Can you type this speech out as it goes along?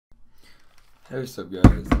Hey, what's up,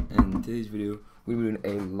 guys? In today's video, we're doing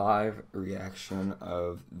a live reaction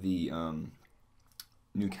of the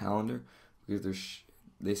new calendar because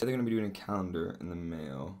they said they're gonna be doing a calendar in the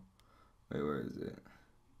mail. Wait, where is it?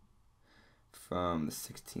 From the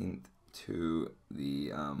 16th to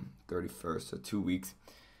the 31st, so 2 weeks,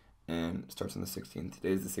 and it starts on the 16th.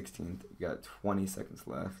 Today is the 16th. We got 20 seconds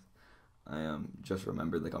left. I just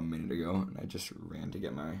remembered like a minute ago, and I just ran to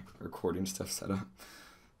get my recording stuff set up.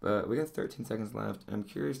 But we got 13 seconds left, and I'm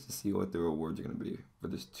curious to see what the rewards are going to be for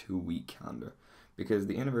this 2-week calendar. Because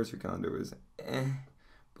the anniversary calendar was But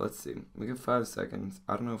let's see. We got 5 seconds.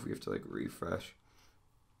 I don't know if we have to, like, refresh.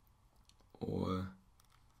 Or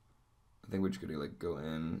I think we're just going to, like, go in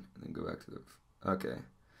and then go back to the... Okay.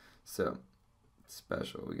 So,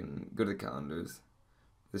 special. We can go to the calendars.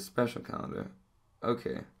 The special calendar.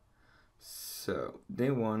 Okay. So, day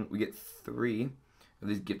 1, we get 3 of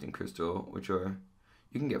these gifting crystal, which are...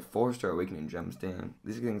 You can get 4-star Awakening Gemstone.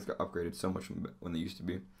 These things got upgraded so much from when they used to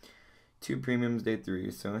be. 2 premiums, day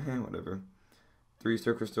 3, so whatever.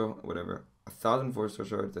 3-star crystal, whatever. 1,000 4-star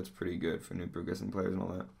shards, that's pretty good for new progressing players and all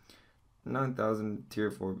that. 9,000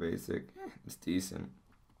 tier 4 basic, it's decent.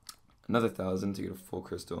 Another 1,000 to get a full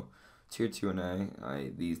crystal. Tier 2 and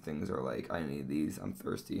A, these things are like, I need these, I'm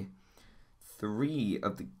thirsty. 3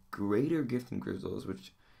 of the greater gifting crystals,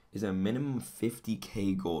 which is a minimum of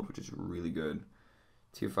 50k gold, which is really good.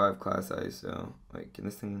 Tier 5 class ISO. Wait, can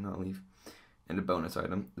this thing not leave? And a bonus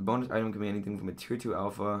item. The bonus item can be anything from a Tier 2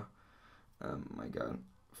 Alpha. My god.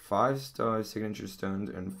 5-star Signature Stones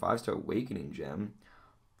and 5-star Awakening Gem.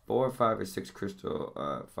 4, 5, or 6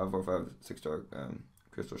 crystal. 5, 4, 5, 6-star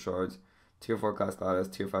crystal shards. Tier 4 class Gladys.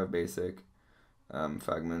 Tier 5 basic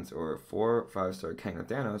fragments. Or 4, 5-star Kang or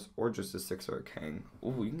Thanos. Or just a 6-star Kang.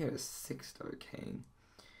 Ooh, you can get a 6-star Kang.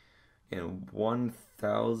 And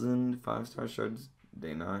 1,000 5-star shards.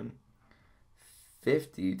 Day 9,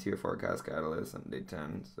 50 tier 4 cast catalyst on day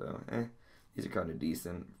 10, so these are kind of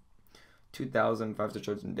decent. 2,000 5-star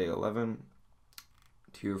shards in day 11,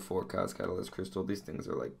 tier 4 cast catalyst crystal. These things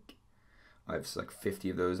are like, I have like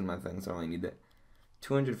 50 of those in my thing, so I only need that.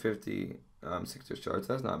 250 6-star shards,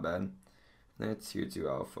 that's not bad. And then it's tier 2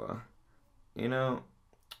 alpha. You know,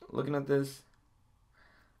 looking at this,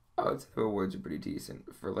 I would say the rewards are pretty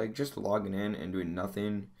decent for like just logging in and doing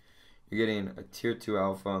nothing. You're getting a tier 2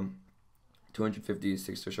 alpha, 250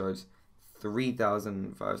 6-star shards,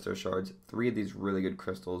 3,000 5-star shards, 3 of these really good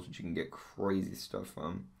crystals, which you can get crazy stuff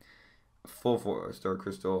from, a full 4-star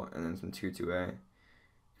crystal, and then some tier 2A.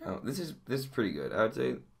 You know, this is pretty good. I would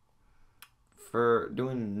say for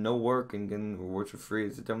doing no work and getting rewards for free,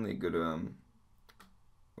 it's definitely a good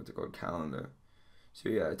what's it called, calendar. So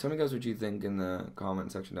yeah, tell me guys what you think in the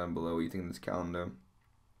comment section down below. What you think of this calendar?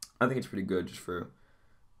 I think it's pretty good just for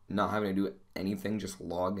not having to do anything, just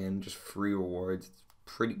log in, just free rewards. It's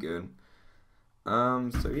pretty good.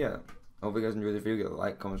 So yeah, I hope you guys enjoyed the video. Get a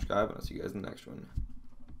like, comment, subscribe, and I'll see you guys in the next one.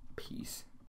 Peace.